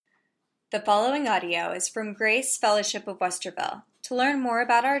The following audio is from Grace Fellowship of Westerville. To learn more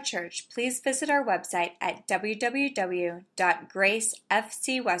about our church, please visit our website at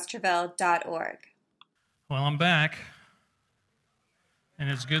www.gracefcwesterville.org. Well, I'm back, and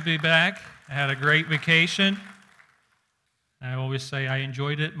it's good to be back. I had a great vacation. I always say I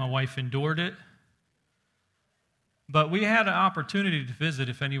enjoyed it. My wife endured it. But we had an opportunity to visit,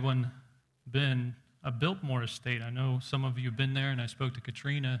 if anyone been, a Biltmore estate. I know some of you have been there, and I spoke to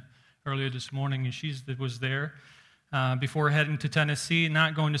Katrina earlier this morning, and she was there before heading to Tennessee.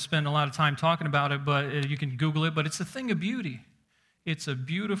 Not going to spend a lot of time talking about it, but you can Google it. But it's a thing of beauty. It's a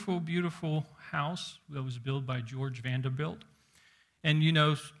beautiful, beautiful house that was built by George Vanderbilt. And, you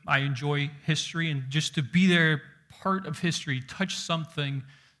know, I enjoy history, and just to be there, part of history, touch something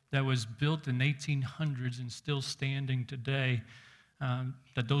that was built in 1800s and still standing today,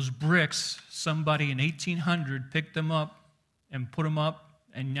 that those bricks, somebody in 1800 picked them up and put them up,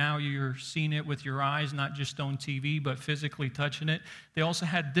 and now you're seeing it with your eyes, not just on TV, but physically touching it. They also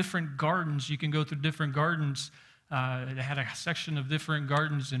had different gardens. You can go through different gardens. It had a section of different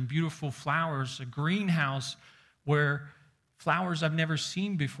gardens and beautiful flowers, a greenhouse where flowers I've never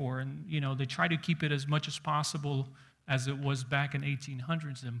seen before. And, you know, they try to keep it as much as possible as it was back in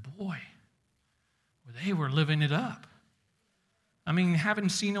 1800s. And boy, they were living it up. I mean,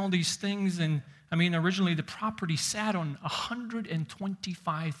 haven't seen all these things. And, I mean, originally the property sat on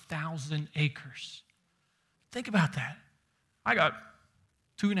 125,000 acres. Think about that. I got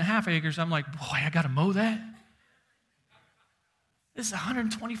 2.5 acres. I'm like, boy, I got to mow that. This is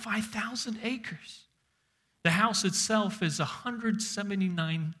 125,000 acres. The house itself is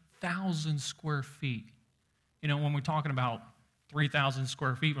 179,000 square feet. You know, when we're talking about 3,000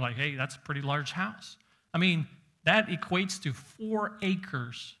 square feet, we're like, hey, that's a pretty large house. I mean, that equates to 4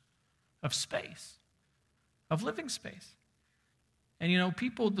 acres of space, of living space. And, you know,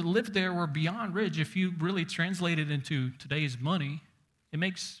 people that lived there were beyond rich. If you really translate it into today's money, it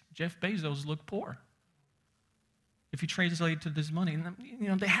makes Jeff Bezos look poor. If you translate it to this money, and, you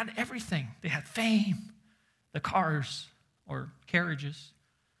know, they had everything. They had fame, the cars or carriages,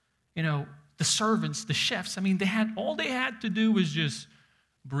 you know, the servants, the chefs. I mean, all they had to do was just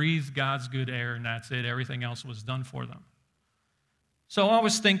breathe God's good air, and that's it. Everything else was done for them. So I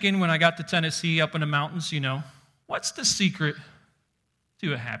was thinking when I got to Tennessee up in the mountains, you know, what's the secret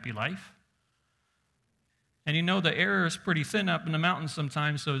to a happy life? And you know, the air is pretty thin up in the mountains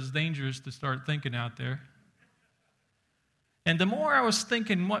sometimes, so it's dangerous to start thinking out there. And the more I was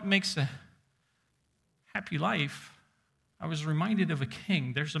thinking what makes a happy life, I was reminded of a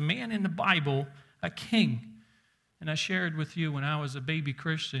king. There's a man in the Bible, a king. And I shared with you when I was a baby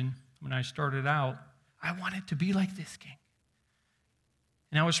Christian, when I started out, I wanted to be like this king.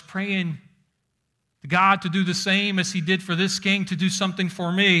 And I was praying to God to do the same as he did for this king, to do something for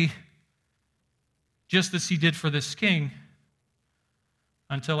me, just as he did for this king,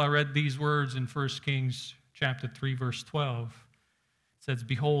 until I read these words in 1 Kings chapter 3, verse 12. It says,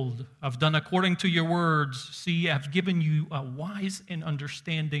 "Behold, I've done according to your words. See, I've given you a wise and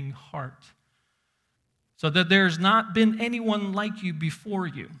understanding heart, so that there's not been anyone like you before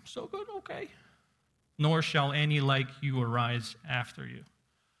you." So good, okay. "Nor shall any like you arise after you."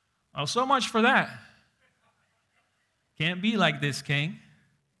 Well, so much for that. Can't be like this king.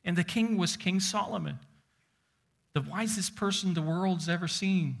 And the king was King Solomon, the wisest person the world's ever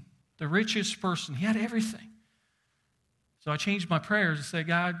seen, the richest person. He had everything. So I changed my prayers and said,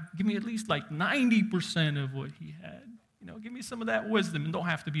 God, give me at least like 90% of what he had. You know, give me some of that wisdom, and don't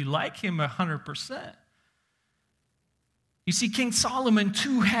have to be like him 100%. You see, King Solomon,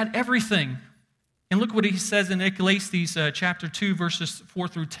 too, had everything. And look what he says in Ecclesiastes chapter 2, verses 4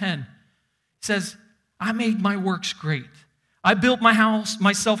 through 10. He says, I made my works great. I built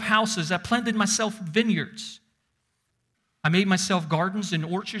myself houses. I planted myself vineyards. I made myself gardens and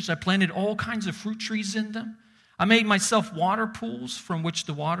orchards. I planted all kinds of fruit trees in them. I made myself water pools from which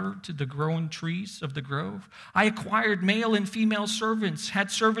to water to the growing trees of the grove. I acquired male and female servants,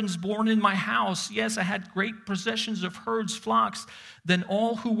 had servants born in my house. Yes, I had great possessions of herds, flocks, than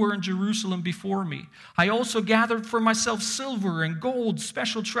all who were in Jerusalem before me. I also gathered for myself silver and gold,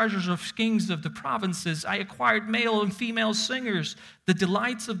 special treasures of kings of the provinces. I acquired male and female singers, the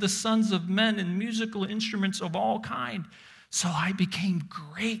delights of the sons of men, and musical instruments of all kind. So I became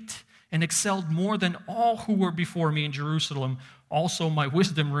great and excelled more than all who were before me in Jerusalem. Also my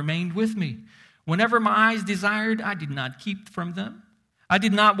wisdom remained with me. Whenever my eyes desired, I did not keep from them. I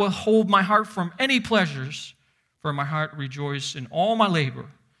did not withhold my heart from any pleasures, for my heart rejoiced in all my labor,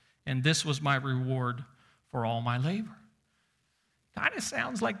 and this was my reward for all my labor. Kind of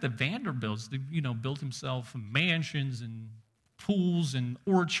sounds like the Vanderbilts, built himself mansions and pools and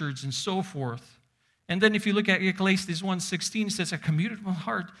orchards and so forth. And then if you look at Ecclesiastes 1:16, it says, I commuted my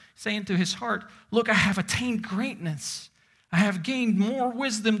heart, saying to his heart, look, I have attained greatness. I have gained more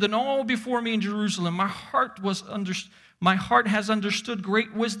wisdom than all before me in Jerusalem. My heart has understood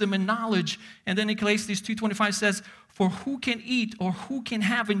great wisdom and knowledge. And then Ecclesiastes 2:25 says, for who can eat or who can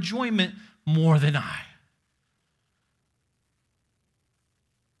have enjoyment more than I?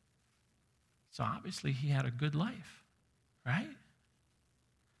 So obviously he had a good life, right?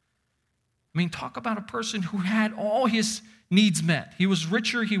 I mean, talk about a person who had all his needs met. He was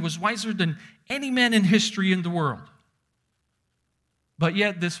richer, he was wiser than any man in history in the world. But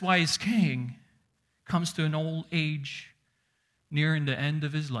yet this wise king comes to an old age, nearing the end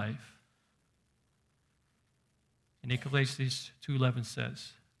of his life. And Ecclesiastes 2:11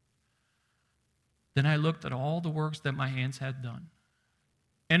 says, then I looked at all the works that my hands had done,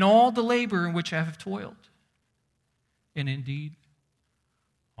 and all the labor in which I have toiled. And indeed,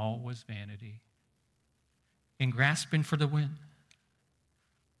 all was vanity and grasping for the wind.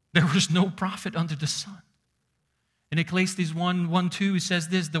 There was no profit under the sun. In Ecclesiastes 1:2, he says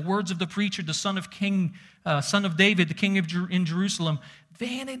this, the words of the preacher, the son of David, the king in Jerusalem,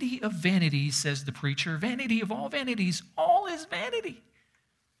 vanity of vanities, says the preacher, vanity of all vanities, all is vanity.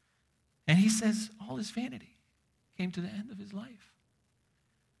 And he says, all is vanity. Came to the end of his life.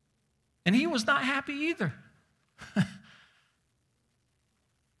 And he was not happy either.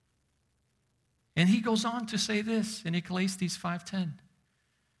 And he goes on to say this in Ecclesiastes 5:10.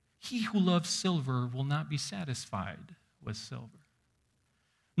 He who loves silver will not be satisfied with silver,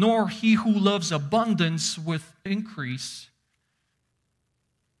 nor he who loves abundance with increase.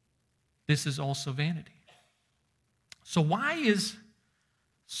 This is also vanity. So why is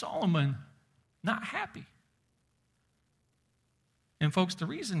Solomon not happy? And folks, the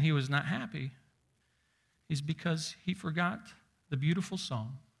reason he was not happy is because he forgot the beautiful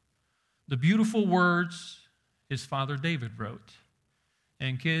song, the beautiful words his father David wrote.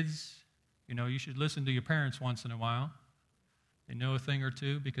 And kids, you should listen to your parents once in a while. They know a thing or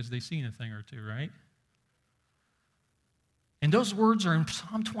two because they've seen a thing or two, right? And those words are in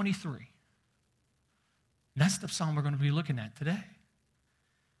Psalm 23. And that's the psalm we're going to be looking at today.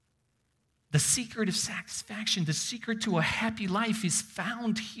 The secret of satisfaction, the secret to a happy life is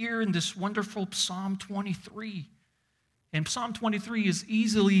found here in this wonderful Psalm 23. And Psalm 23 is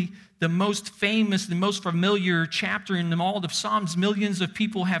easily the most famous, the most familiar chapter in all the Psalms. Millions of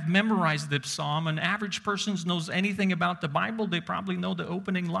people have memorized this psalm. An average person knows anything about the Bible, they probably know the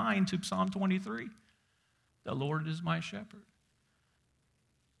opening line to Psalm 23. The Lord is my shepherd.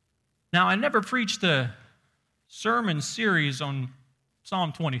 Now, I never preached a sermon series on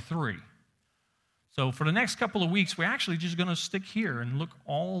Psalm 23. So for the next couple of weeks, we're actually just going to stick here and look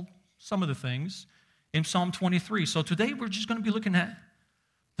some of the things in Psalm 23. So today we're just going to be looking at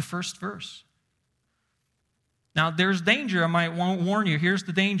the first verse. Now there's danger, I might warn you. Here's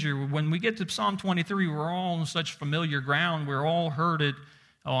the danger. When we get to Psalm 23, we're all on such familiar ground. We're all heard it.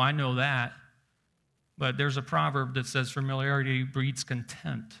 Oh, I know that. But there's a proverb that says familiarity breeds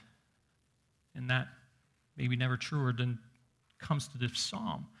contempt. And that may be never truer than comes to this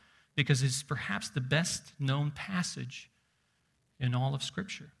psalm, because it's perhaps the best known passage in all of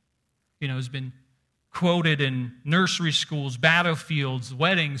Scripture. It's been quoted in nursery schools, battlefields,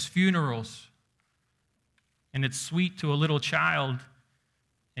 weddings, funerals. And it's sweet to a little child,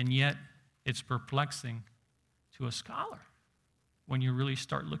 and yet it's perplexing to a scholar when you really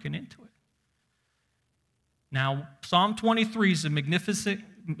start looking into it. Now, Psalm 23 is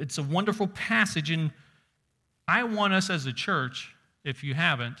it's a wonderful passage, and I want us as a church, if you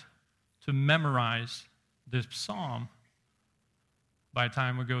haven't, to memorize this psalm by the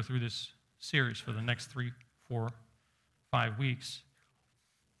time we go through this series for the next 3, 4, 5 weeks.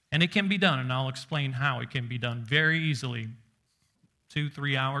 And it can be done, and I'll explain how it can be done very easily.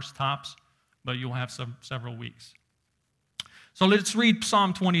 2-3 hours tops, but you'll have several weeks. So let's read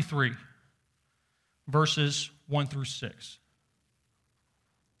Psalm 23, verses 1 through 6.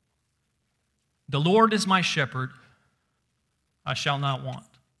 The Lord is my shepherd, I shall not want.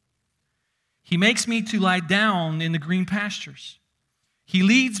 He makes me to lie down in the green pastures. He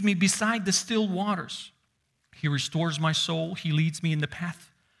leads me beside the still waters. He restores my soul. He leads me in the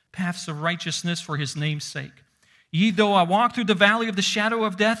paths of righteousness for his name's sake. Yea, though I walk through the valley of the shadow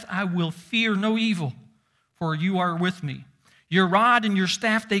of death, I will fear no evil, for you are with me. Your rod and your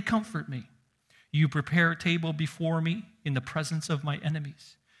staff, they comfort me. You prepare a table before me in the presence of my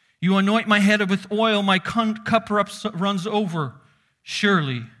enemies. You anoint my head with oil, my cup runs over.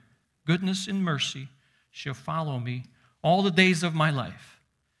 Surely goodness and mercy shall follow me all the days of my life,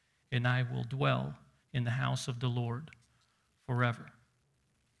 and I will dwell in the house of the Lord forever.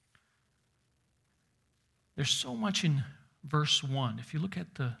 There's so much in verse 1. If you look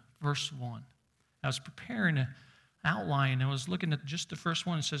at the verse 1, I was preparing an outline, and I was looking at just the first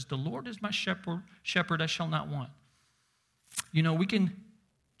one. It says, the Lord is my shepherd, I shall not want. You know, we can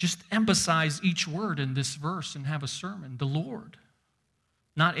just emphasize each word in this verse and have a sermon. The Lord.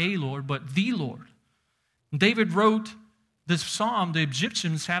 Not a Lord, but the Lord. David wrote this psalm. The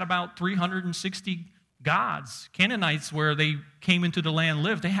Egyptians had about 360 gods. Canaanites, where they came into the land,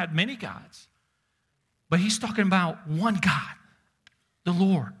 lived. They had many gods. But he's talking about one God, the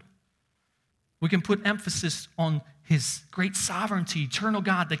Lord. We can put emphasis on his great sovereignty, eternal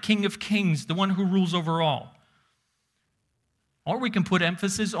God, the King of Kings, the one who rules over all. Or we can put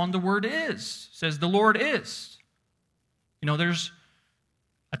emphasis on the word is. It says the Lord is. You know, there's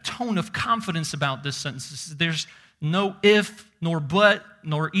a tone of confidence about this sentence. There's no if, nor but,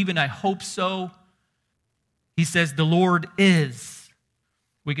 nor even I hope so. He says the Lord is.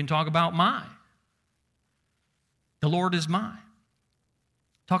 We can talk about my. The Lord is mine.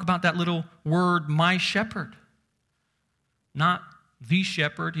 Talk about that little word, my shepherd. Not the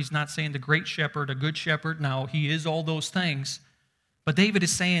shepherd. He's not saying the great shepherd, a good shepherd. No, he is all those things. But David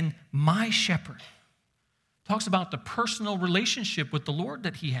is saying, my shepherd. Talks about the personal relationship with the Lord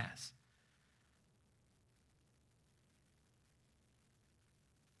that he has.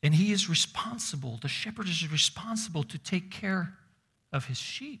 And he is responsible. The shepherd is responsible to take care of his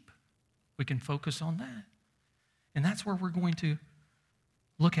sheep. We can focus on that. And that's where we're going to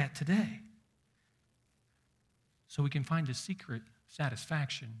look at today. So we can find the secret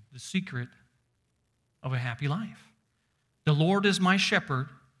satisfaction, the secret of a happy life. The Lord is my shepherd,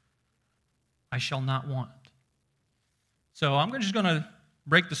 I shall not want. So I'm just going to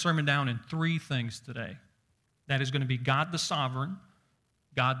break the sermon down in three things today. That is going to be God the sovereign,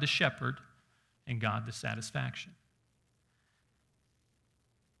 God the shepherd, and God the satisfaction.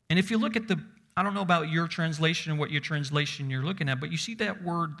 And if you look at I don't know about your translation and what your translation you're looking at, but you see that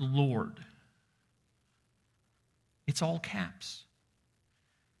word Lord. It's all caps.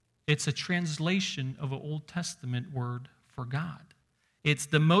 It's a translation of an Old Testament word for God. It's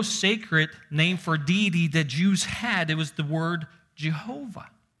the most sacred name for deity that Jews had. It was the word Jehovah.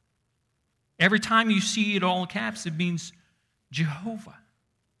 Every time you see it all caps, it means Jehovah.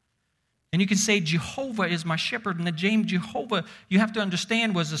 And you can say, Jehovah is my shepherd. And the name Jehovah, you have to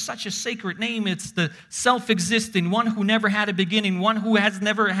understand, was such a sacred name. It's the self-existing, one who never had a beginning, one who has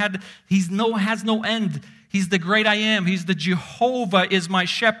no end. He's the great I am. He's the Jehovah is my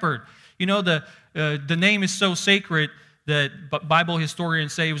shepherd. You know, the name is so sacred that Bible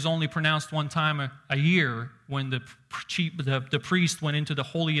historians say it was only pronounced one time a year. When the priest went into the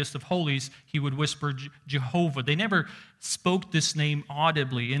holiest of holies, he would whisper Jehovah. They never spoke this name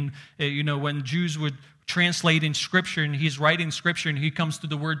audibly. And, when Jews would translate in Scripture, and he's writing Scripture, and he comes to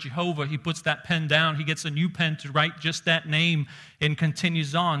the word Jehovah, he puts that pen down, he gets a new pen to write just that name, and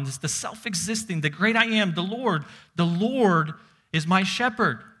continues on. It's the self-existing, the great I am, the Lord. The Lord is my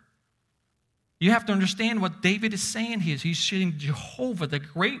shepherd. You have to understand what David is saying here. He's saying Jehovah, the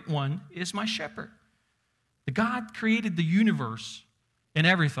great one, is my shepherd. The God created the universe and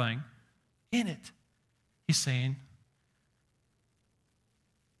everything in it. He's saying,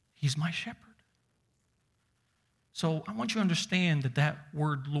 he's my shepherd. So I want you to understand that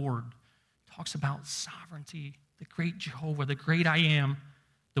word Lord talks about sovereignty, the great Jehovah, the great I am,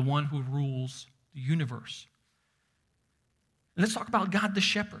 the one who rules the universe. And let's talk about God the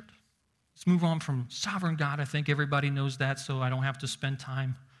shepherd. Let's move on from sovereign God. I think everybody knows that, so I don't have to spend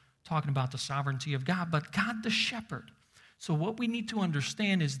time talking about the sovereignty of God, but God the shepherd. So what we need to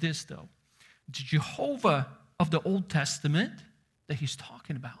understand is this, though. The Jehovah of the Old Testament that he's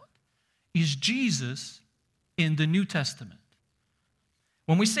talking about is Jesus in the New Testament.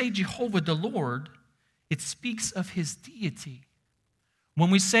 When we say Jehovah the Lord, it speaks of his deity. When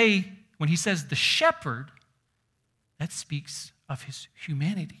he says the shepherd, that speaks of his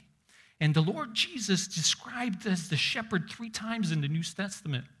humanity. And the Lord Jesus described as the shepherd 3 times in the New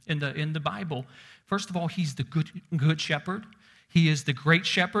Testament, in the Bible. First of all, he's the good shepherd. He is the great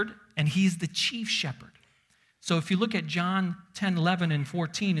shepherd, and he's the chief shepherd. So if you look at John 10, 11, and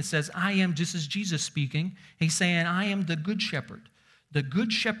 14, it says, this is Jesus speaking. He's saying, I am the good shepherd. The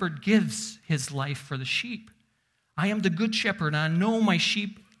good shepherd gives his life for the sheep. I am the good shepherd. I know my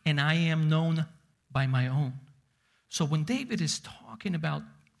sheep, and I am known by my own. So when David is talking about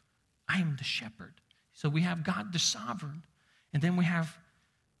I am the shepherd. So we have God the sovereign, and then we have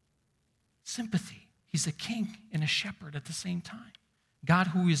sympathy. He's a king and a shepherd at the same time. God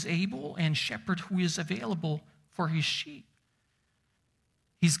who is able and shepherd who is available for his sheep.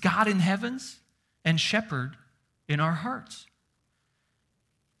 He's God in heavens and shepherd in our hearts.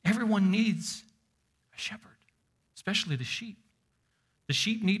 Everyone needs a shepherd, especially the sheep. The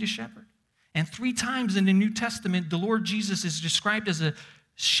sheep need a shepherd. And 3 times in the New Testament, the Lord Jesus is described as a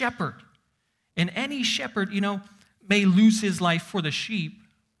shepherd. And any shepherd, may lose his life for the sheep,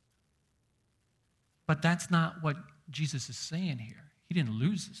 but that's not what Jesus is saying here. He didn't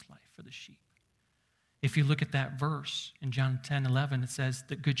lose his life for the sheep. If you look at that verse in John 10:11, it says,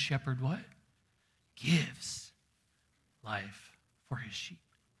 the good shepherd what? Gives life for his sheep.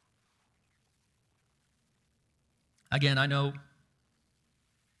 Again, I know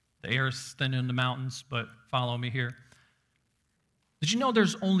the air is thin in the mountains, but follow me here. Did you know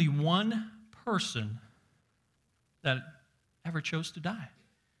there's only one person that ever chose to die?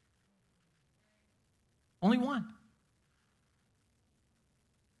 Only one.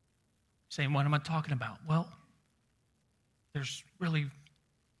 Saying, what am I talking about? Well, there's really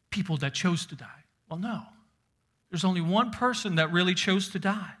people that chose to die. Well, no. There's only one person that really chose to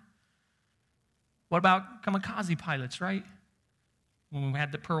die. What about kamikaze pilots, right? When we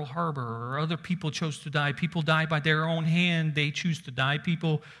had the Pearl Harbor, or other people chose to die. People die by their own hand, they choose to die.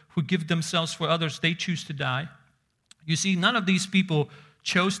 People who give themselves for others, they choose to die. You see, none of these people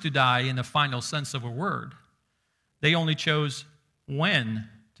chose to die in the final sense of a word. They only chose when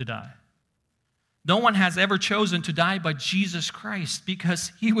to die. No one has ever chosen to die but Jesus Christ,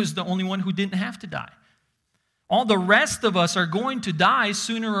 because he was the only one who didn't have to die. All the rest of us are going to die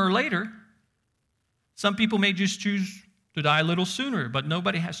sooner or later. Some people may just choose to die a little sooner, but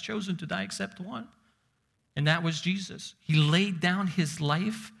nobody has chosen to die except one, and that was Jesus. He laid down his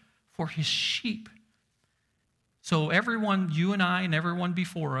life for his sheep. So everyone, you and I, and everyone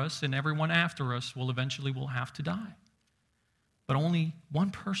before us, and everyone after us will eventually have to die. But only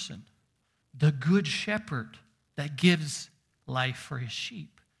one person, the good shepherd that gives life for his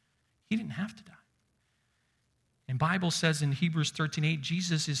sheep, he didn't have to die. And Bible says in Hebrews 13:8,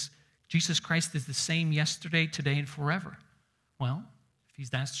 Jesus Christ is the same yesterday, today, and forever. Well, if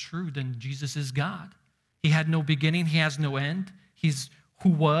that's true, then Jesus is God. He had no beginning, he has no end. He's who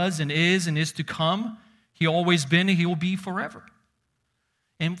was and is to come. He always been and he will be forever.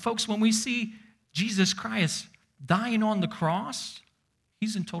 And folks, when we see Jesus Christ dying on the cross,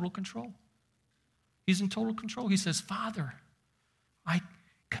 he's in total control. He's in total control. He says, Father, I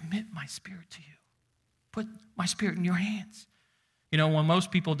commit my spirit to you. Put my spirit in your hands. When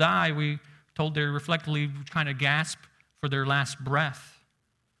most people die, we told they're reflectively trying to gasp for their last breath.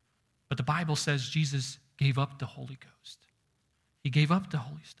 But the Bible says Jesus gave up the Holy Ghost. He gave up the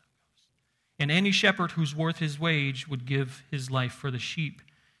Holy Ghost. And any shepherd who's worth his wage would give his life for the sheep,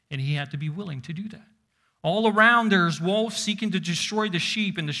 and he had to be willing to do that. All around there's wolves seeking to destroy the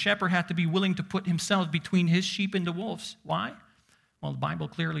sheep, and the shepherd had to be willing to put himself between his sheep and the wolves. Why? Well, the Bible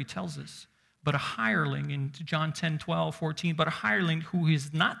clearly tells us. But a hireling, in John 10:12, 14, but a hireling who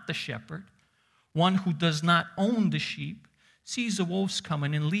is not the shepherd, one who does not own the sheep, sees the wolves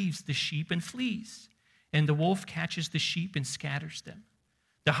coming and leaves the sheep and flees. And the wolf catches the sheep and scatters them.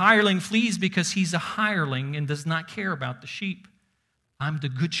 The hireling flees because he's a hireling and does not care about the sheep. I'm the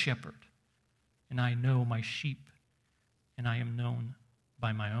good shepherd, and I know my sheep, and I am known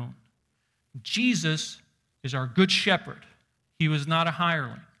by my own. Jesus is our good shepherd. He was not a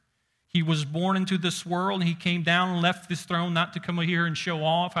hireling. He was born into this world, and he came down and left this throne not to come here and show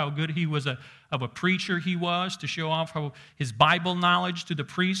off how good he was of a preacher he was, to show off how his Bible knowledge to the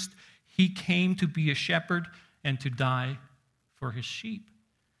priest. He came to be a shepherd and to die for his sheep.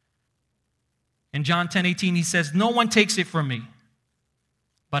 In John 10:18, he says, no one takes it from me,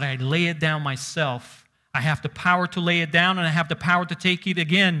 but I lay it down myself. I have the power to lay it down, and I have the power to take it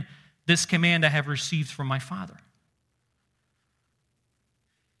again. This command I have received from my Father.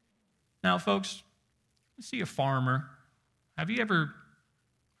 Now, folks, let's see a farmer. Have you ever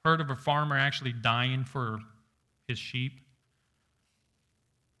heard of a farmer actually dying for his sheep?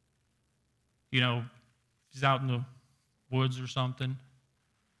 He's out in the woods or something.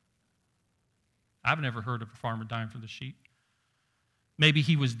 I've never heard of a farmer dying for the sheep. Maybe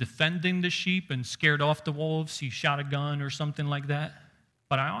he was defending the sheep and scared off the wolves. He shot a gun or something like that.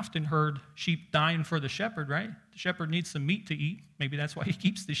 But I often heard sheep dying for the shepherd, right? The shepherd needs some meat to eat. Maybe that's why he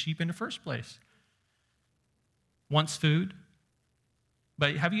keeps the sheep in the first place. Wants food.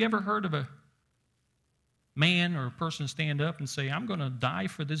 But have you ever heard of a man or a person stand up and say, I'm going to die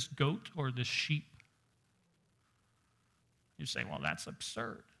for this goat or this sheep? You say, well, that's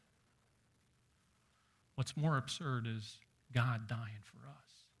absurd. What's more absurd is God dying for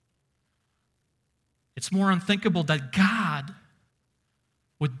us. It's more unthinkable that God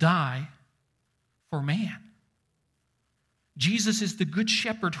would die for man. Jesus is the good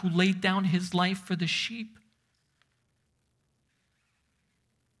shepherd who laid down his life for the sheep.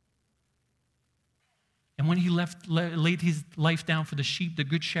 And when he laid his life down for the sheep, the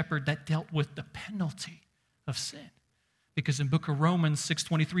good shepherd, that dealt with the penalty of sin. Because in book of Romans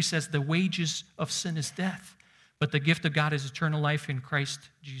 6:23 says, the wages of sin is death, but the gift of God is eternal life in Christ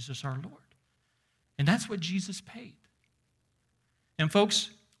Jesus our Lord. And that's what Jesus paid. And folks,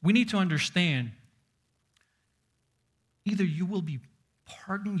 we need to understand, either you will be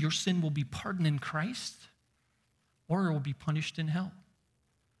pardoned, your sin will be pardoned in Christ, or it will be punished in hell.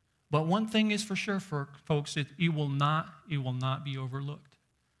 But one thing is for sure, folks, it will not be overlooked.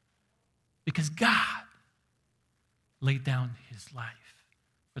 Because God laid down his life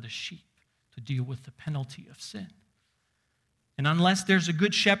for the sheep to deal with the penalty of sin. And unless there's a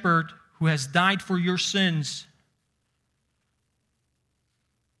good shepherd who has died for your sins,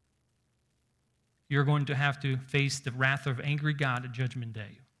 you're going to have to face the wrath of angry God at Judgment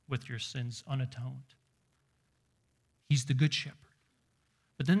Day with your sins unatoned. He's the good shepherd.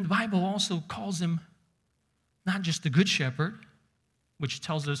 But then the Bible also calls him not just the good shepherd, which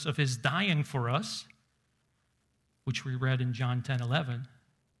tells us of his dying for us, which we read in John 10:11,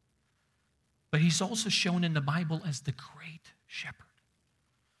 but he's also shown in the Bible as the great shepherd.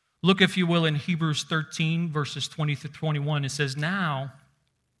 Look, if you will, in Hebrews 13, verses 20 through 21. It says, now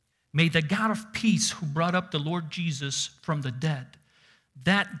may the God of peace, who brought up the Lord Jesus from the dead,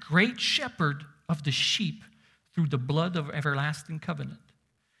 that great shepherd of the sheep through the blood of everlasting covenant,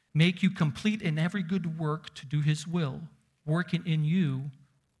 make you complete in every good work to do his will, working in you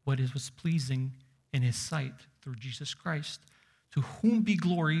what was pleasing in his sight through Jesus Christ, to whom be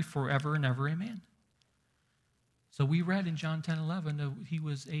glory forever and ever. Amen. So we read in John 10:11 that he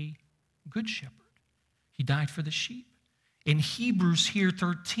was a good shepherd. He died for the sheep. In Hebrews here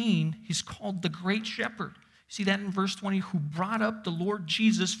 13, he's called the great shepherd. See that in verse 20, who brought up the Lord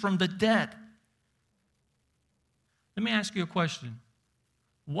Jesus from the dead. Let me ask you a question.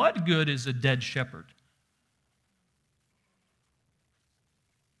 What good is a dead shepherd?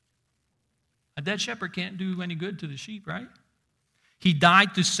 A dead shepherd can't do any good to the sheep, right? He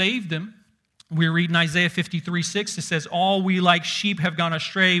died to save them. We read in Isaiah 53:6, it says, all we like sheep have gone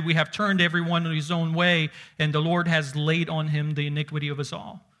astray. We have turned everyone to his own way, and the Lord has laid on him the iniquity of us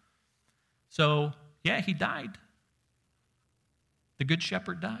all. So, yeah, he died. The good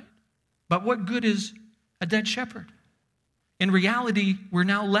shepherd died. But what good is a dead shepherd? In reality, we're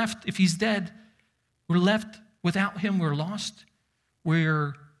now left, if he's dead, we're left without him. We're lost.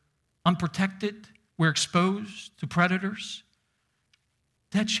 We're unprotected. We're exposed to predators.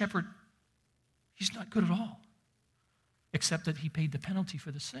 Dead shepherd, he's not good at all, except that he paid the penalty for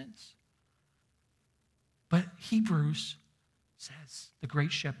the sins. But Hebrews says, the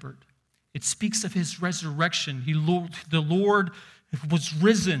great shepherd, it speaks of his resurrection. The Lord was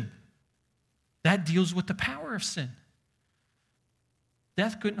risen. That deals with the power of sin.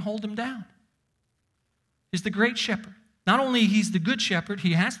 Death couldn't hold him down. He's the great shepherd. Not only he's the good shepherd,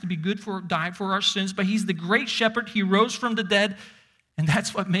 he has to be good died for our sins, but he's the great shepherd. He rose from the dead, and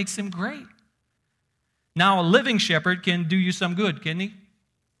that's what makes him great. Now, a living shepherd can do you some good, can't he?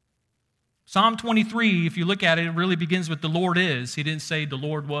 Psalm 23, if you look at it, it really begins with the Lord is. He didn't say the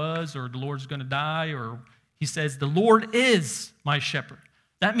Lord was or the Lord's going to die, or he says the Lord is my shepherd.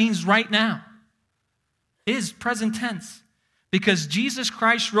 That means right now. Is present tense. Because Jesus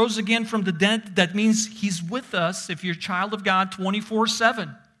Christ rose again from the dead, that means he's with us, if you're a child of God,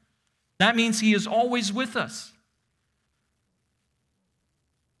 24/7. That means he is always with us.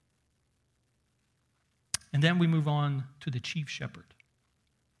 And then we move on to the chief shepherd.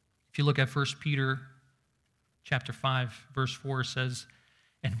 If you look at 1 Peter chapter 5, verse 4, it says,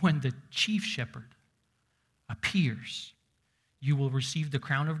 and when the chief shepherd appears, you will receive the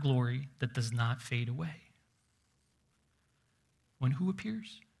crown of glory that does not fade away. When who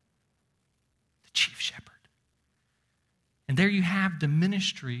appears? The chief shepherd. And there you have the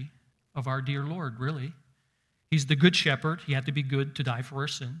ministry of our dear Lord, really. He's the good shepherd. He had to be good to die for our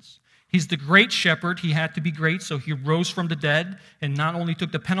sins. He's the great shepherd. He had to be great, so he rose from the dead and not only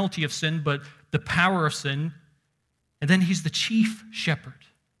took the penalty of sin, but the power of sin. And then he's the chief shepherd.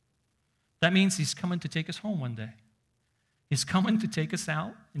 That means he's coming to take us home one day. He's coming to take us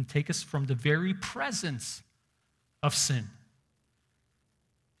out and take us from the very presence of sin.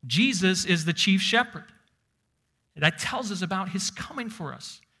 Jesus is the chief shepherd. That tells us about his coming for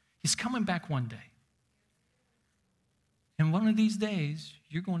us. He's coming back one day. And one of these days,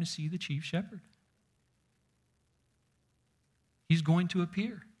 you're going to see the chief shepherd. He's going to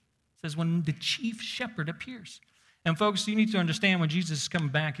appear. It says when the chief shepherd appears. And folks, you need to understand when Jesus is coming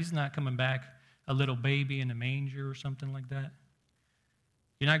back, he's not coming back a little baby in a manger or something like that.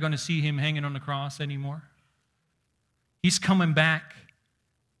 You're not going to see him hanging on the cross anymore. He's coming back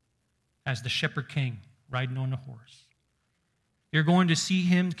as the shepherd king, riding on a horse. You're going to see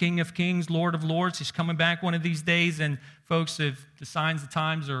him, King of Kings, Lord of Lords. He's coming back one of these days. And folks, if the signs of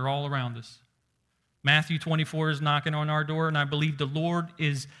times are all around us. Matthew 24 is knocking on our door, and I believe the Lord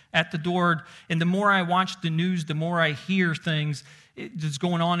is at the door. And the more I watch the news, the more I hear things that's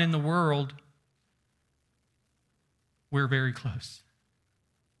going on in the world, we're very close.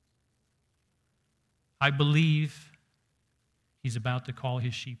 I believe he's about to call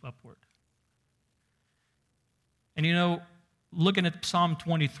his sheep upward. And you know, looking at Psalm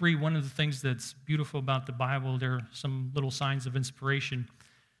 23, one of the things that's beautiful about the Bible, there are some little signs of inspiration.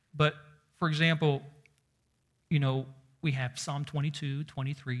 But, for example, you know, we have Psalm 22,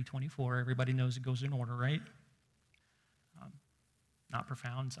 23, 24. Everybody knows it goes in order, right? Not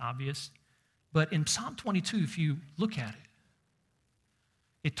profound, it's obvious. But in Psalm 22, if you look at it,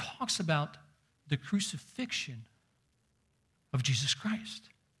 it talks about the crucifixion of Jesus Christ.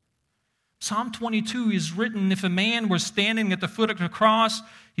 Psalm 22 is written, if a man was standing at the foot of the cross,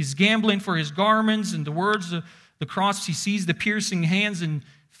 he's gambling for his garments, and the words of the cross, he sees the piercing hands and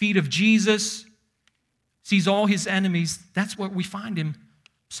feet of Jesus, sees all his enemies. That's what we find in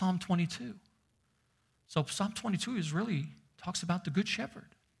Psalm 22. So Psalm 22 is really talks about the Good Shepherd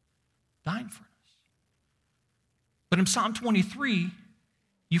dying for us. But in Psalm 23,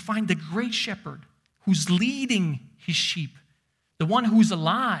 you find the great shepherd who's leading his sheep, the one who's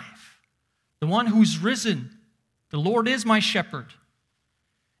alive, the one who's risen. The Lord is my shepherd.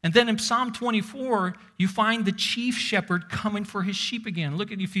 And then in Psalm 24, you find the chief shepherd coming for his sheep again.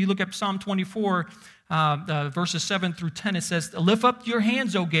 If you look at Psalm 24, verses 7 through 10, it says, lift up your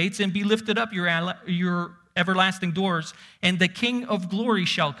hands, O gates, and be lifted up your everlasting doors, and the King of glory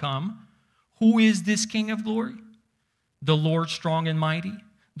shall come. Who is this King of glory? The Lord strong and mighty,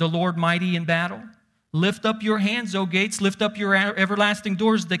 the Lord mighty in battle. Lift up your hands, O gates, lift up your everlasting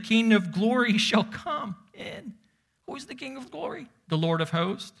doors. The King of glory shall come in. Who is the King of glory? The Lord of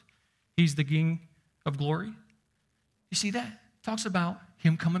hosts. He's the King of glory. You see that? It talks about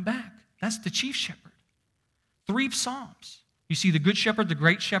him coming back. That's the chief shepherd. 3 Psalms. You see the good shepherd, the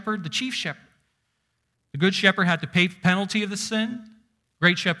great shepherd, the chief shepherd. The good shepherd had to pay the penalty of the sin.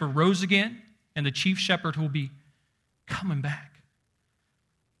 Great shepherd rose again. And the chief shepherd will be coming back.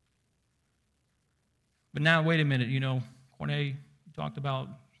 But now, wait a minute, Cornette talked about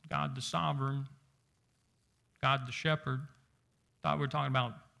God the sovereign, God the shepherd. Thought we were talking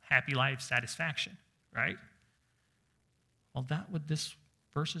about happy life satisfaction, right? Well, that's what this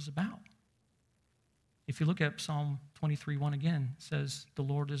verse is about. If you look at Psalm 23:1 again, it says, the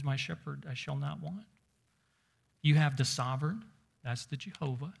Lord is my shepherd, I shall not want. You have the sovereign, that's the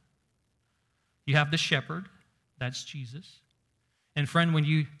Jehovah. You have the shepherd, that's Jesus. And friend, when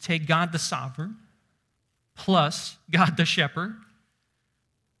you take God the sovereign, plus God the shepherd,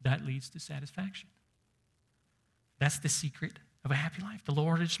 that leads to satisfaction. That's the secret of a happy life. The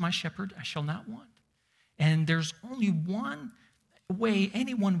Lord is my shepherd, I shall not want. And there's only one way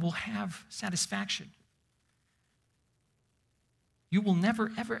anyone will have satisfaction. You will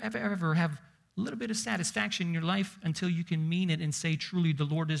never, ever, ever, ever have a little bit of satisfaction in your life until you can mean it and say, truly, the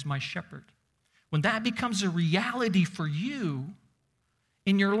Lord is my shepherd. When that becomes a reality for you,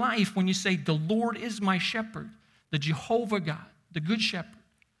 in your life, when you say, the Lord is my shepherd, the Jehovah God, the good shepherd,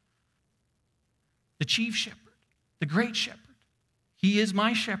 the chief shepherd, the great shepherd, he is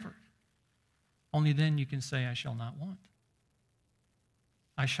my shepherd. Only then you can say, I shall not want.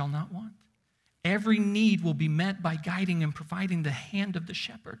 I shall not want. Every need will be met by guiding and providing the hand of the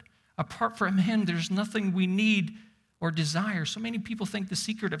shepherd. Apart from him, there's nothing we need or desire. So many people think the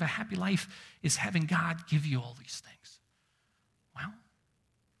secret of a happy life is having God give you all these things. Well,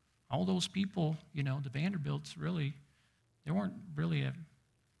 all those people, the Vanderbilts really, they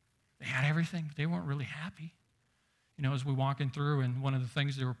had everything, but they weren't really happy. As we walking through, and one of the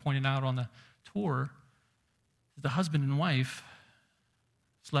things they were pointing out on the tour, the husband and wife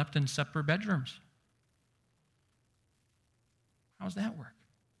slept in separate bedrooms. How does that work?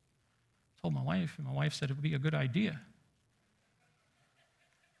 I told my wife, and my wife said it would be a good idea.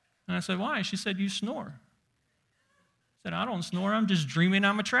 And I said, why? She said, you snore. I said, I don't snore, I'm just dreaming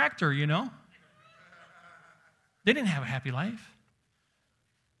I'm a tractor, They didn't have a happy life.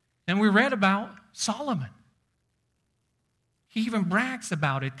 And we read about Solomon. He even brags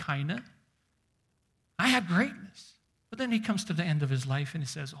about it, kind of. I had greatness. But then he comes to the end of his life and he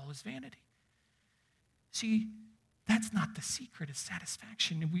says, all is vanity. See, that's not the secret of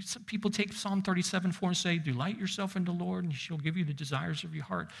satisfaction. And some people take Psalm 37:4 and say, delight yourself in the Lord and he'll give you the desires of your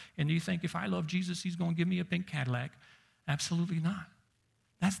heart. And do you think if I love Jesus, he's going to give me a pink Cadillac? Absolutely not.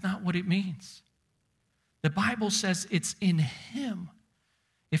 That's not what it means. The Bible says it's in him.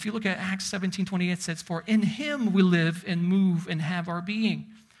 If you look at Acts 17:28, it says, "For in him we live and move and have our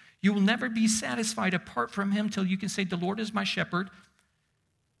being." You will never be satisfied apart from him till you can say, "The Lord is my shepherd."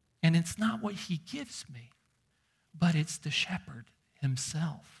 And it's not what he gives me, but it's the shepherd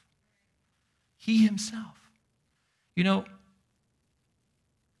himself. He himself. You know,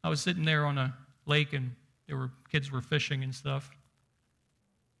 I was sitting there on a lake and kids were fishing and stuff.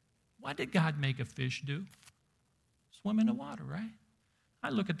 What did God make a fish do? Swim in the water, right? I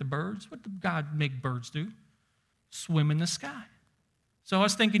look at the birds. What did God make birds do? Swim in the sky. So I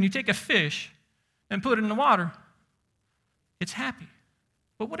was thinking, you take a fish and put it in the water, it's happy.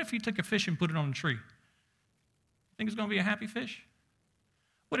 But what if you took a fish and put it on a tree? You think it's going to be a happy fish?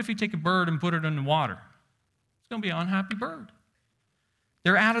 What if you take a bird and put it in the water? It's going to be an unhappy bird.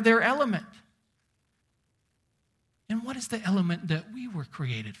 They're out of their element. And what is the element that we were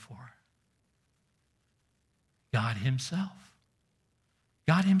created for? God himself.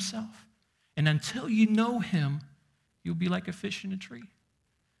 God himself. And until you know him, you'll be like a fish in a tree.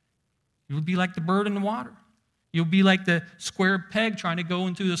 You'll be like the bird in the water. You'll be like the square peg trying to go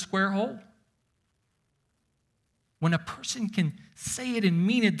into the square hole. When a person can say it and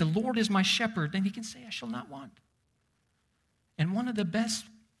mean it, "The Lord is my shepherd," then he can say, "I shall not want." And one of the best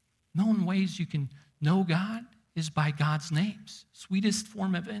known ways you can know God is by God's names. Sweetest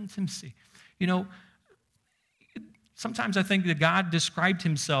form of intimacy. You know, sometimes I think that God described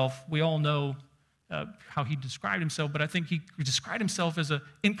himself. We all know how he described himself, but I think he described himself as an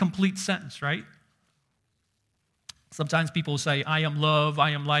incomplete sentence, right? Sometimes people say, "I am love,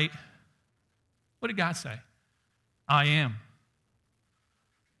 I am light." What did God say? I am.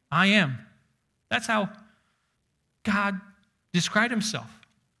 I am. That's how God described himself.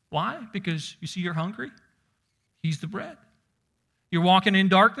 Why? Because you see you're hungry? He's the bread. You're walking in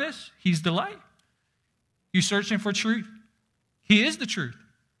darkness? He's the light. You're searching for truth? He is the truth.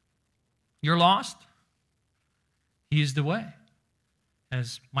 You're lost? He is the way,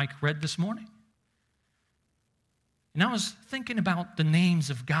 as Mike read this morning. And I was thinking about the names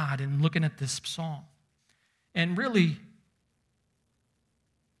of God and looking at this psalm. And really,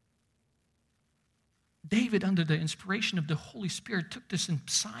 David, under the inspiration of the Holy Spirit, took this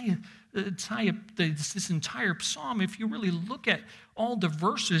entire psalm. If you really look at all the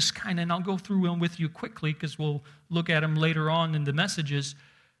verses, and I'll go through them with you quickly because we'll look at them later on in the messages.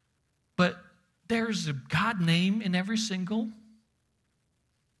 But there's a God name in every single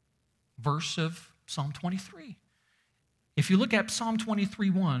verse of Psalm 23. If you look at Psalm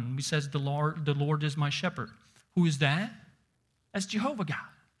 23:1, he says, the Lord is my shepherd. Who is that? That's Jehovah God.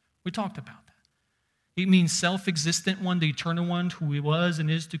 We talked about that. It means self-existent one, the eternal one, who he was and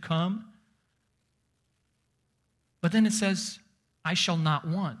is to come. But then it says, I shall not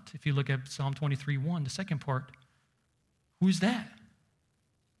want. If you look at Psalm 23:1, the second part, who is that?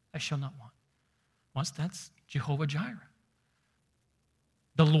 I shall not want. Well, that's Jehovah Jireh.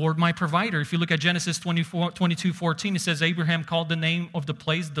 The Lord my provider. If you look at Genesis 22:14, it says, Abraham called the name of the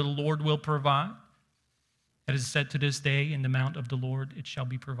place, the Lord will provide. That is said to this day, in the mount of the Lord it shall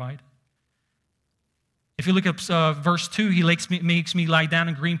be provided. If you look at verse 2, he makes me lie down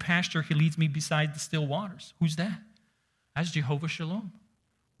in green pasture. He leads me beside the still waters. Who's that? That's Jehovah Shalom.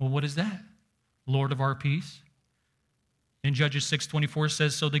 Well, what is that? Lord of our peace. In Judges 6:24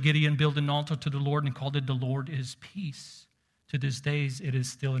 says, so the Gideon built an altar to the Lord and called it the Lord is peace. To this day it is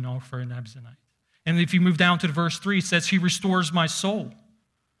still an offer in Abzonite. And if you move down to verse 3, it says, he restores my soul.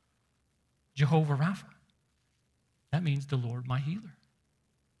 Jehovah Rapha. That means the Lord my healer.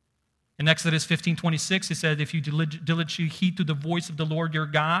 In Exodus 15:26, it said, if you diligently heed to the voice of the Lord your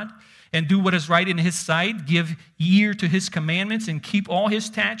God and do what is right in his sight, give ear to his commandments and keep all his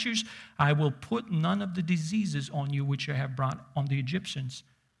statutes, I will put none of the diseases on you which I have brought on the Egyptians,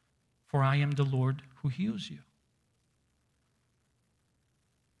 for I am the Lord who heals you.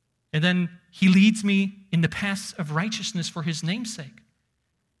 And then he leads me in the paths of righteousness for his name's sake.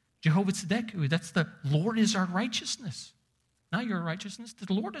 Jehovah Tzedekah, that's the Lord is our righteousness. Not your righteousness,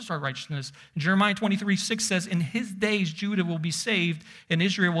 the Lord is our righteousness. Jeremiah 23:6 says, in his days Judah will be saved and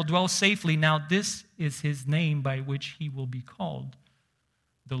Israel will dwell safely. Now this is his name by which he will be called,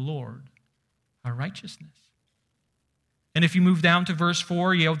 the Lord, our righteousness. And if you move down to verse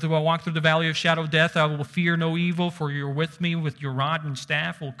 4, though I walk through the valley of shadow of death, I will fear no evil, for you're with me, with your rod and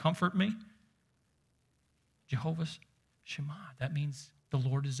staff will comfort me. Jehovah Shema, that means the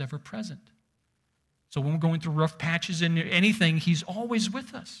Lord is ever present. So when we're going through rough patches and anything, he's always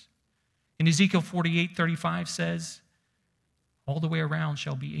with us. In Ezekiel 48:35 says, all the way around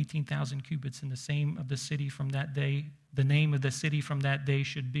shall be 18,000 cubits, and the name of the city from that day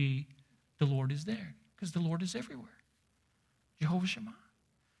should be, the Lord is there, because the Lord is everywhere. Jehovah Shema.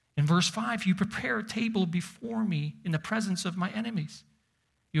 In verse 5, you prepare a table before me in the presence of my enemies.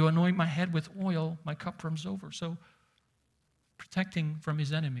 You anoint my head with oil, my cup runs over. So, protecting from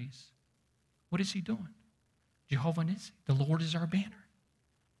his enemies. What is he doing? Jehovah Nissi, the Lord is our banner.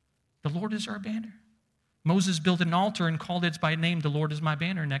 The Lord is our banner. Moses built an altar and called it by name, the Lord is my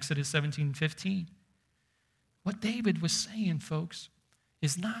banner, in Exodus 17:15. What David was saying, folks,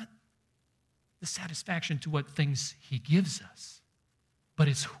 is not the satisfaction to what things he gives us, but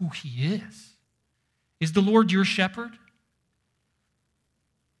it's who he is. Is the Lord your shepherd?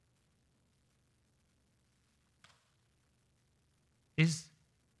 Is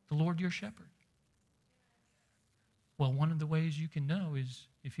the Lord your shepherd? Well, one of the ways you can know is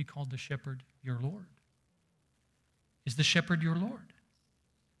if he called the shepherd your Lord. Is the shepherd your Lord?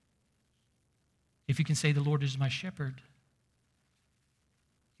 If you can say the Lord is my shepherd,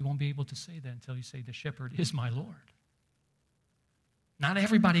 you won't be able to say that until you say the shepherd is my Lord. Not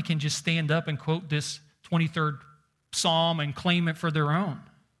everybody can just stand up and quote this 23rd Psalm and claim it for their own.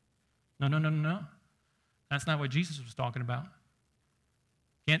 No. That's not what Jesus was talking about.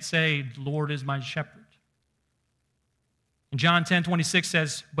 Can't say, the Lord is my shepherd. And John 10:26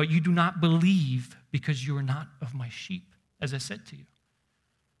 says, but you do not believe because you are not of my sheep, as I said to you.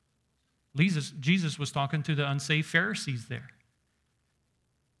 Jesus was talking to the unsaved Pharisees there.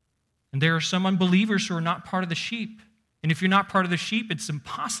 And there are some unbelievers who are not part of the sheep. And if you're not part of the sheep, it's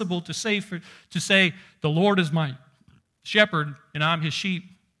impossible to say, the Lord is my shepherd and I'm his sheep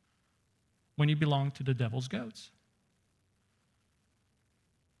when you belong to the devil's goats.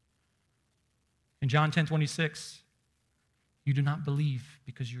 In John 10:26, you do not believe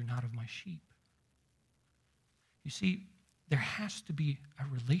because you're not of my sheep. You see, there has to be a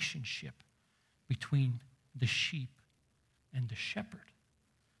relationship between the sheep and the shepherd.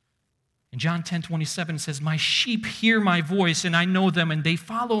 In John 10:27 it says, my sheep hear my voice and I know them and they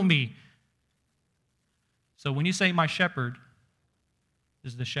follow me. So when you say my shepherd,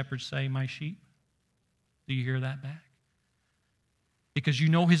 does the shepherd say my sheep? Do you hear that back? Because you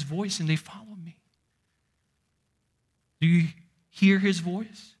know his voice and they follow me. Do you hear his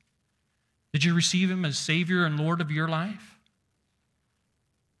voice? Did you receive him as Savior and Lord of your life?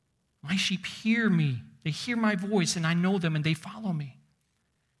 My sheep hear me. They hear my voice, and I know them, and they follow me.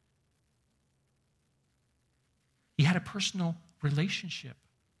 He had a personal relationship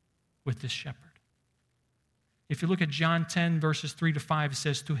with this shepherd. If you look at John 10, verses 3-5, it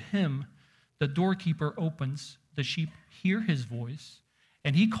says, to him the doorkeeper opens, the sheep hear his voice,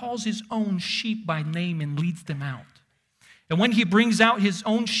 and he calls his own sheep by name and leads them out. And when he brings out his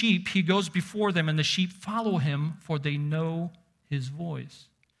own sheep, he goes before them, and the sheep follow him, for they know his voice.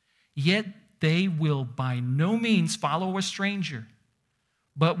 Yet they will by no means follow a stranger,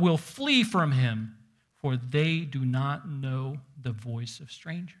 but will flee from him, for they do not know the voice of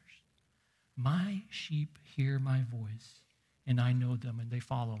strangers. My sheep hear my voice, and I know them, and they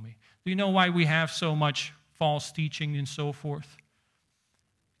follow me. Do you know why we have so much false teaching and so forth?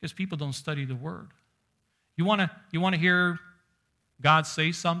 Because people don't study the Word. You want to hear God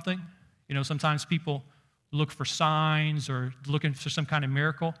say something? You know, sometimes people look for signs or looking for some kind of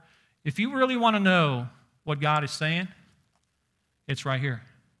miracle. If you really want to know what God is saying, it's right here.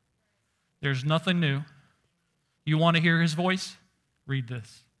 There's nothing new. You want to hear his voice? Read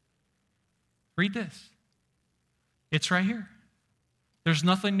this. Read this. It's right here. There's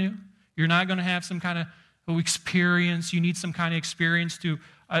nothing new. You're not going to have some kind of experience. You need some kind of experience to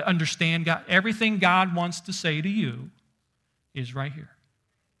understand God. Everything God wants to say to you is right here.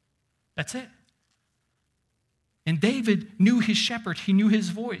 That's it. And David knew his shepherd. He knew his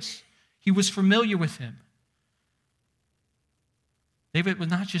voice. He was familiar with him. David was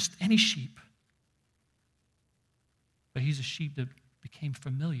not just any sheep, but he's a sheep that became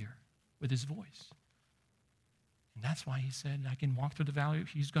familiar with his voice. And that's why he said, I can walk through the valley.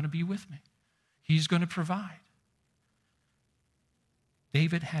 He's going to be with me. He's going to provide.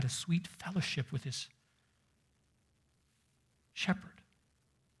 David had a sweet fellowship with his shepherd.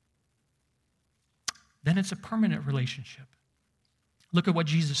 Then it's a permanent relationship. Look at what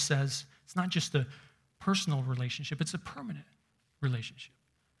Jesus says. It's not just a personal relationship, it's a permanent relationship.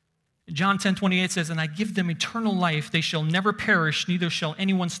 John 10:28 says, and I give them eternal life. They shall never perish, neither shall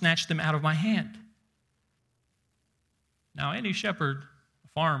anyone snatch them out of my hand. Now, any shepherd, a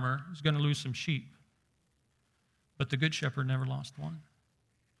farmer, is going to lose some sheep. But the good shepherd never lost one.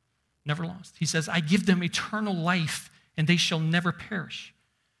 Never lost. He says, I give them eternal life, and they shall never perish.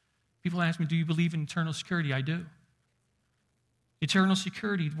 People ask me, do you believe in eternal security? I do. Eternal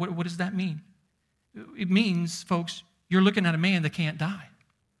security, what does that mean? It means, folks, you're looking at a man that can't die.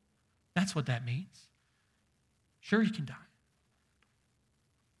 That's what that means. Sure, he can die.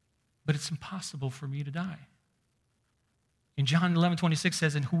 but it's impossible for me to die. In John 11:26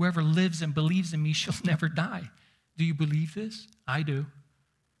 says, and whoever lives and believes in me shall never die. Do you believe this? I do.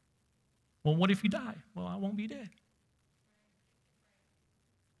 Well, what if you die? Well, I won't be dead.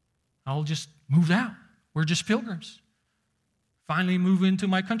 I'll just move out. We're just pilgrims. Finally move into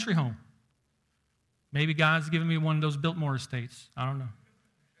my country home. Maybe God's giving me one of those Biltmore estates. I don't know.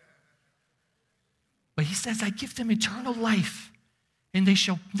 But he says, I give them eternal life, and they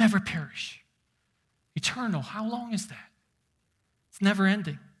shall never perish. Eternal, how long is that? It's never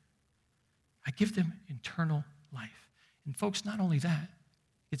ending. I give them eternal life. And folks, not only that,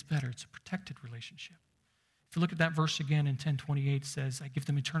 it's better. It's a protected relationship. If you look at that verse again in 10:28, it says, I give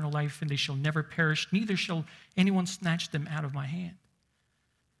them eternal life, and they shall never perish, neither shall anyone snatch them out of my hand.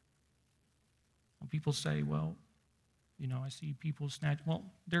 When people say, well, I see people snatch. Well,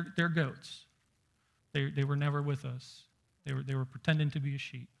 they're goats. They were never with us. They were pretending to be a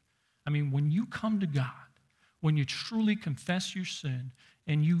sheep. I mean, when you come to God, when you truly confess your sin,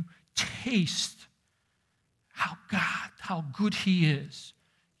 and you taste how good he is,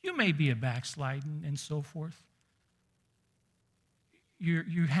 you may be a backsliding and so forth.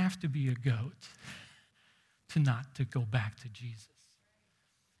 You have to be a goat to go back to Jesus.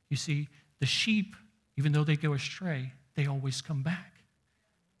 You see, the sheep, even though they go astray, they always come back.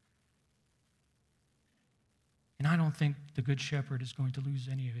 And I don't think the good shepherd is going to lose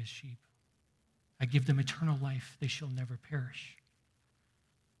any of his sheep. I give them eternal life. They shall never perish.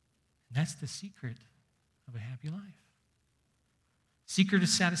 And that's the secret of a happy life. Secret of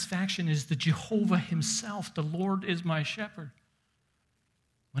satisfaction is the Jehovah himself. The Lord is my shepherd.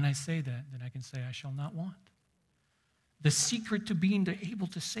 When I say that, then I can say, I shall not want. The secret to being able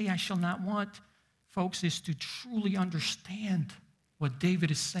to say, I shall not want, folks, is to truly understand what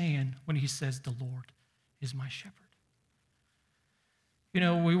David is saying when he says, the Lord is my shepherd.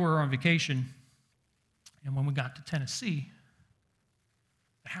 We were on vacation, and when we got to Tennessee,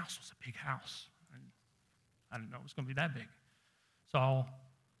 the house was a big house. And I didn't know it was going to be that big. So I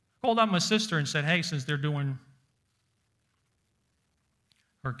called out my sister and said, hey, since they're doing,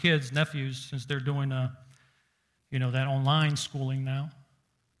 her kids, nephews, since they're doing, that online schooling now,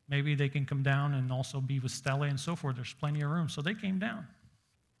 maybe they can come down and also be with Stella and so forth. There's plenty of room. So they came down.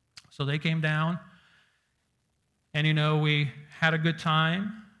 And, we had a good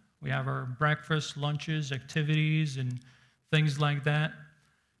time. We have our breakfast, lunches, activities, and things like that.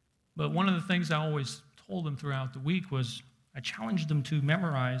 But one of the things I always told them throughout the week was I challenged them to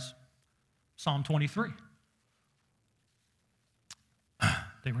memorize Psalm 23.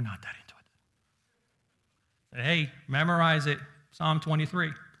 They were not that into it. I said, hey, memorize it, Psalm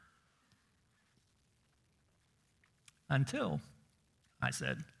 23. Until I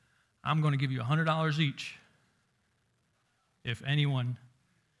said, I'm going to give you $100 each if anyone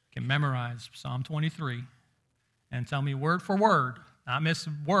can memorize Psalm 23 and tell me word for word, not miss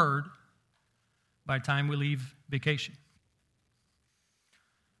a word, by the time we leave vacation.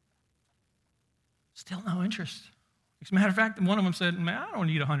 Still no interest. As a matter of fact, one of them said, man, I don't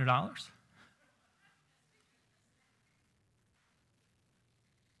need $100.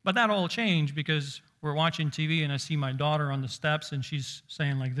 But that all changed because we're watching TV and I see my daughter on the steps and she's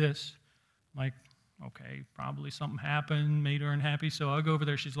saying like this. I'm like, okay, probably something happened, made her unhappy. So I go over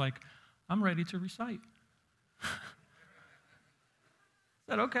there. She's like, I'm ready to recite. I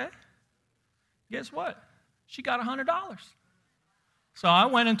said, okay. Guess what? She got $100. So I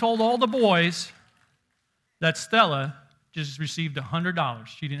went and told all the boys that Stella just received $100.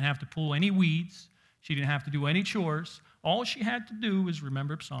 She didn't have to pull any weeds. She didn't have to do any chores. All she had to do was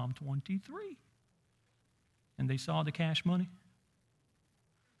remember Psalm 23. And they saw the cash money.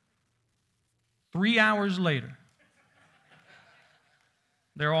 3 hours later,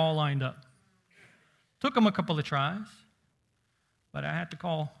 they're all lined up. Took them a couple of tries, but I had to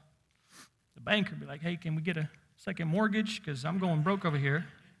call the banker and be like, hey, can we get a second mortgage? Because I'm going broke over here.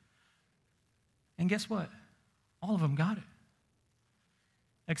 And guess what? All of them got it.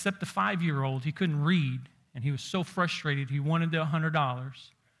 Except the 5-year-old, he couldn't read, and he was so frustrated, he wanted the $100.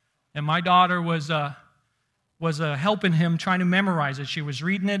 And my daughter was helping him, trying to memorize it. She was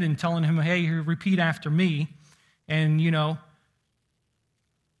reading it and telling him, hey, repeat after me. And,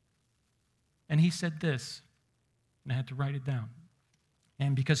 and he said this, and I had to write it down.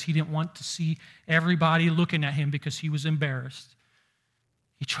 And because he didn't want to see everybody looking at him because he was embarrassed,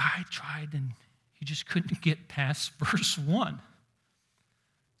 he tried, and he just couldn't get past verse 1.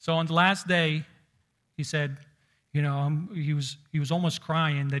 So on the last day, he said, he was almost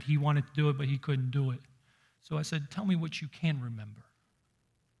crying that he wanted to do it, but he couldn't do it. So I said, tell me what you can remember.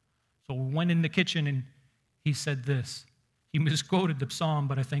 So we went in the kitchen, and he said this, He misquoted the psalm,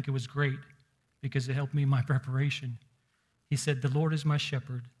 but I think it was great because it helped me in my preparation. He said, "The Lord is my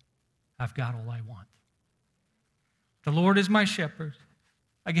shepherd. I've got all I want." The Lord is my shepherd.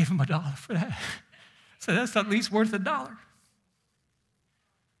 I gave him $1 for that. So that's at least worth $1.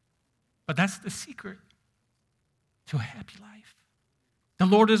 But that's the secret to a happy life. The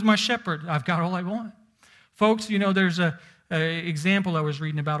Lord is my shepherd. I've got all I want. Folks, there's an example I was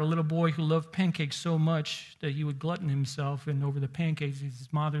reading about a little boy who loved pancakes so much that he would glutton himself, and over the pancakes,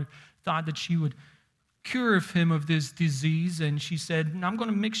 his mother thought that she would cure him of this disease, and she said, "I'm going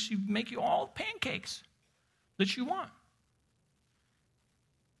to make you all pancakes that you want."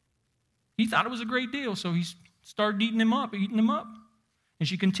 He thought it was a great deal, so he started eating them up. And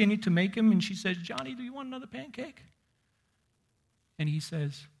she continued to make him, and she says, "Johnny, do you want another pancake?" And he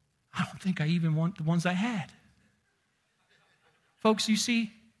says, "I don't think I even want the ones I had." Folks, you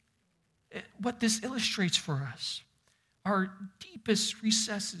see, what this illustrates for us, our deepest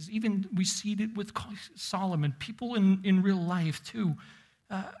recesses, even we see it with Solomon, people in real life too,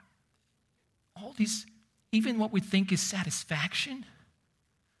 all these, even what we think is satisfaction,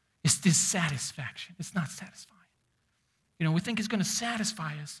 is dissatisfaction. It's not satisfying. We think it's going to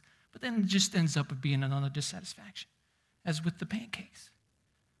satisfy us, but then it just ends up being another dissatisfaction, as with the pancakes.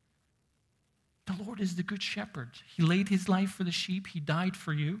 The Lord is the good shepherd. He laid his life for the sheep. He died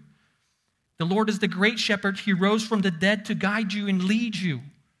for you. The Lord is the great shepherd. He rose from the dead to guide you and lead you.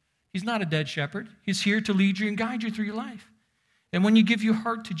 He's not a dead shepherd. He's here to lead you and guide you through your life. And when you give your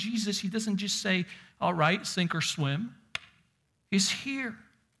heart to Jesus, he doesn't just say, "All right, sink or swim." He's here.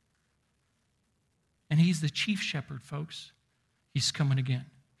 And he's the chief shepherd, folks. He's coming again.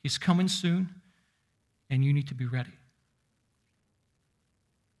 He's coming soon, and you need to be ready.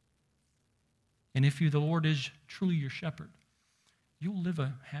 And if the Lord is truly your shepherd, you'll live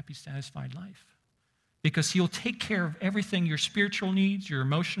a happy, satisfied life. Because he'll take care of everything, your spiritual needs, your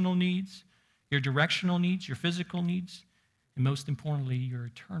emotional needs, your directional needs, your physical needs, and most importantly, your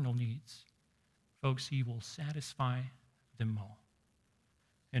eternal needs. Folks, he will satisfy them all.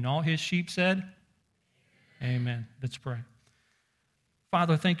 And all his sheep said, Amen. Let's pray.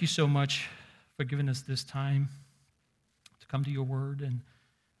 Father, thank you so much for giving us this time to come to your word and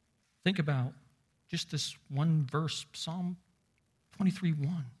think about just this one verse, Psalm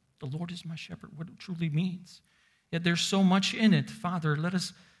 23:1. The Lord is my shepherd, what it truly means. Yet there's so much in it. Father, let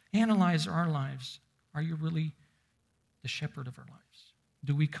us analyze our lives. Are you really the shepherd of our lives?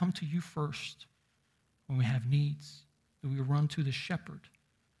 Do we come to you first when we have needs? Do we run to the shepherd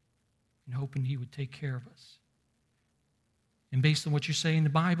and hoping he would take care of us? And based on what you say in the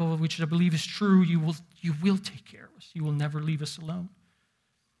Bible, which I believe is true, you will take care of us. You will never leave us alone.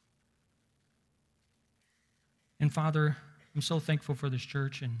 And Father, I'm so thankful for this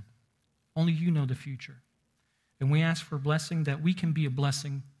church, and only you know the future. And we ask for a blessing that we can be a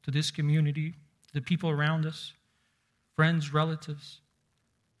blessing to this community, to the people around us, friends, relatives.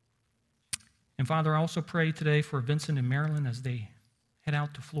 And Father, I also pray today for Vincent and Marilyn as they head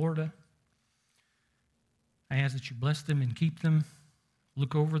out to Florida. I ask that you bless them and keep them,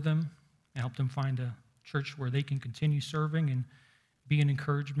 look over them, and help them find a church where they can continue serving and be an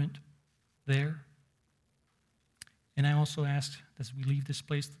encouragement there. And I also ask, as we leave this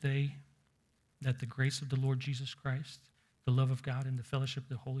place today, that the grace of the Lord Jesus Christ, the love of God, and the fellowship of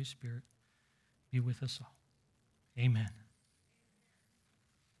the Holy Spirit be with us all. Amen.